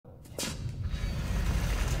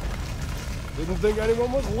Didn't think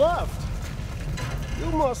anyone was left.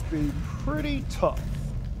 You must be pretty tough.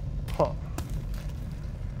 Huh.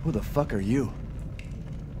 Who the fuck are you?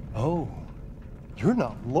 Oh, you're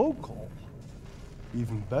not local.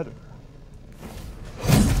 Even better.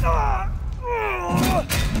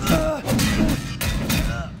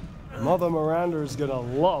 Mother Miranda's gonna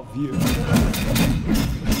love you.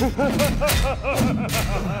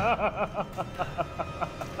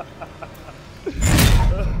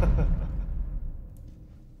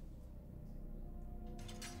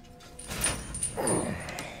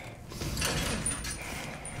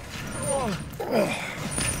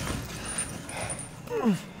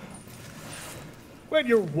 Wait,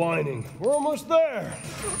 you're whining. We're almost there.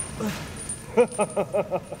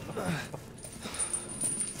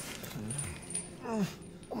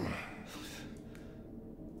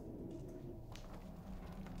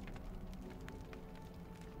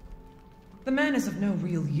 The man is of no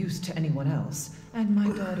real use to anyone else, and my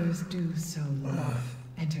daughters do so love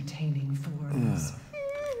entertaining foreigners.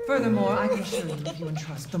 Furthermore, I can assure you, if you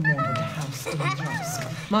entrust the mortal to House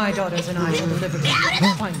Dimitrescu, my daughters and I will deliver to you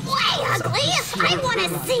the finest. Way, ugly! I want to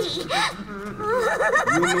see!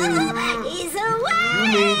 He's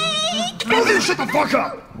awake! Both of you shut the fuck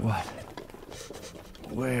up! What?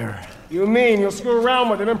 Where? You mean you'll screw around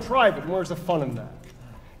with him in private, and where's the fun in that?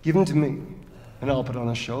 Give him to me, and I'll put on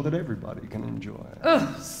a show that everybody can enjoy.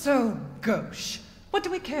 Ugh, so gauche. What do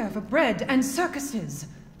we care for bread and circuses?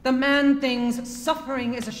 The man thinks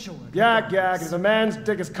suffering is assured. Yak, yak, if a man's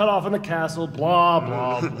dick is cut off in the castle, blah,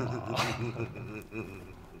 blah, blah.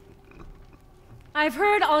 I've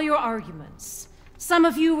heard all your arguments. Some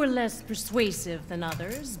of you were less persuasive than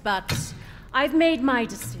others, but I've made my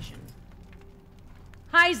decision.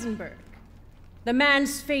 Heisenberg, the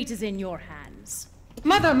man's fate is in your hands.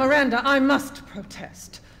 Mother Miranda, I must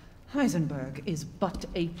protest. Heisenberg is but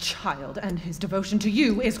a child, and his devotion to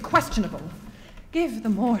you is questionable. Give the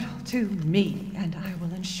mortal to me, and I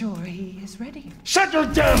will ensure he is ready. Shut your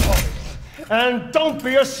damn hole! And don't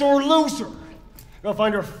be a sore loser! Go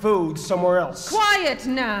find your food somewhere else. Quiet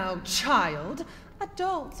now, child.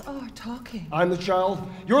 Adults are talking. I'm the child.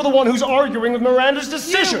 You're the one who's arguing with Miranda's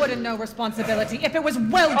decision. You wouldn't know responsibility if it was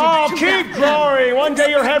welded to Oh, keep glory! One day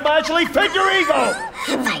your head will actually fit your ego!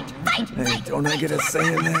 Hey, don't I get a say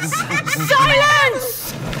in this?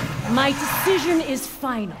 Silence! My decision is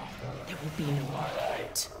final. There will be no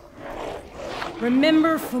argument.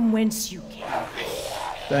 Remember from whence you came.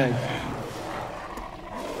 Thank you.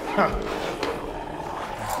 Huh.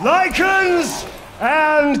 Lycans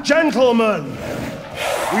and gentlemen,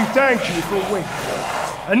 we thank you for waiting.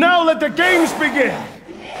 And now let the games begin!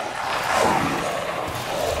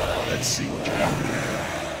 Let's see what you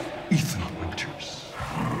have. Ethan Winters.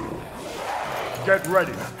 Get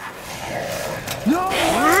ready. No!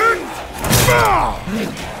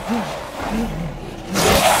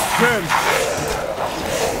 10,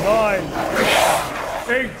 9,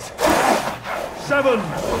 8, 7,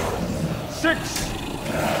 6,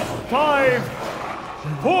 5,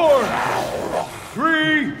 4,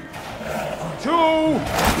 3, 2, 1.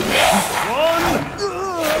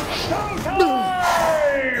 Showtime!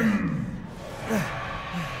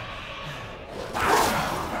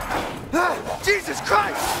 Jesus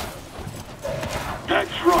Christ!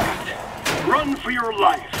 That's right. Run for your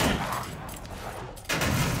life.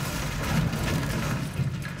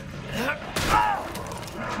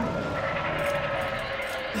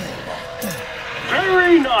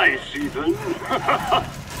 Very nice, Ethan.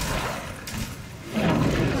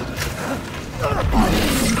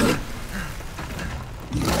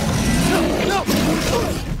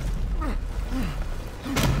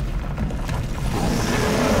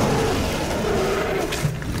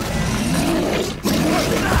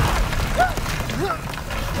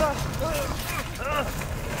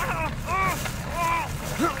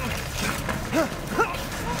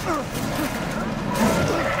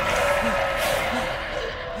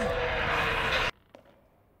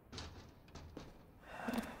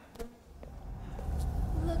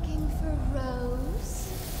 Looking for Rose?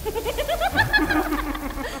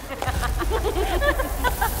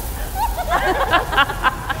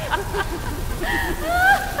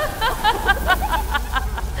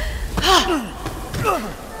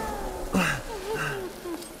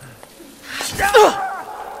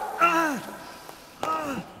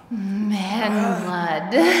 Man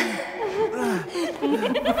blood.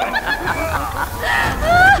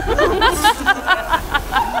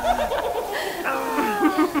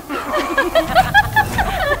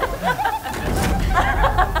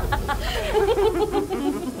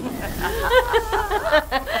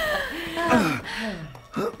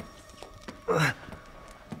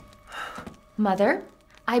 Mother,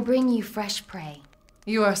 I bring you fresh prey.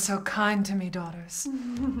 You are so kind to me, daughters.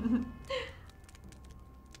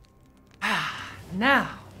 Now,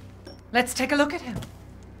 let's take a look at him.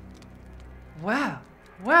 Well,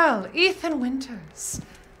 Ethan Winters.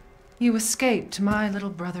 You escaped my little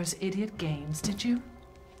brother's idiot games, did you?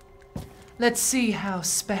 Let's see how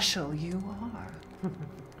special you are.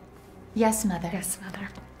 Yes, Mother. Yes, Mother.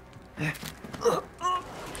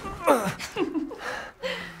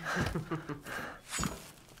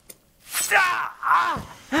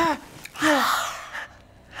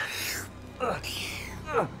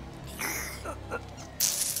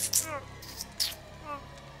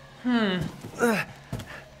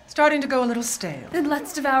 Starting to go a little stale. Then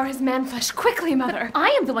let's devour his man-flesh quickly, Mother. I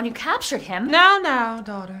am the one who captured him. Now,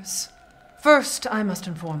 daughters. First, I must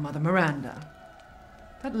inform Mother Miranda.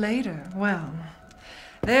 But later, well,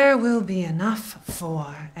 there will be enough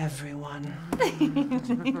for everyone.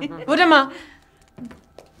 Budama!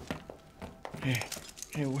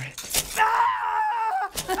 Hey, wait.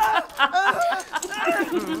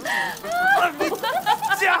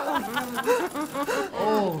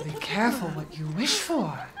 Oh, be careful what you wish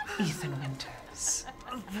for, Ethan Winters.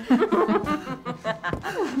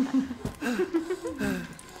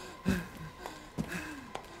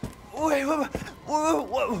 Wait,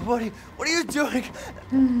 what are you doing?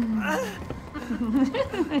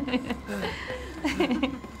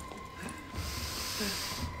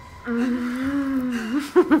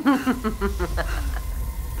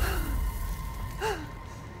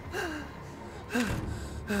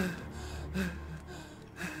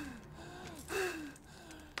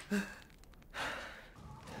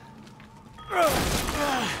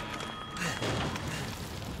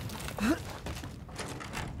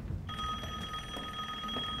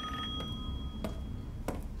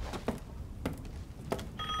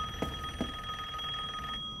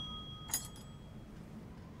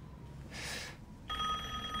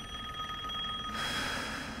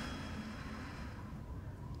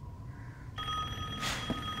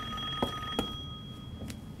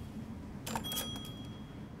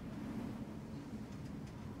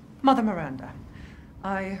 Mother Miranda,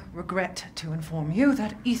 I regret to inform you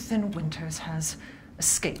that Ethan Winters has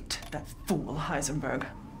escaped that fool Heisenberg.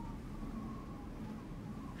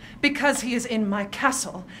 Because he is in my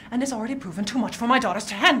castle and has already proven too much for my daughters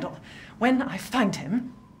to handle. When I find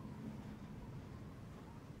him...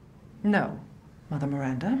 No, Mother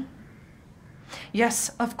Miranda.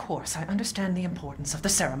 Yes, of course, I understand the importance of the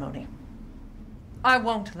ceremony. I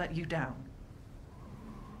won't let you down.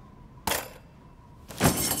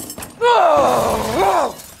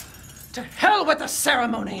 To hell with the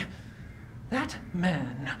ceremony! That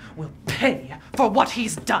man will pay for what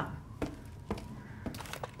he's done.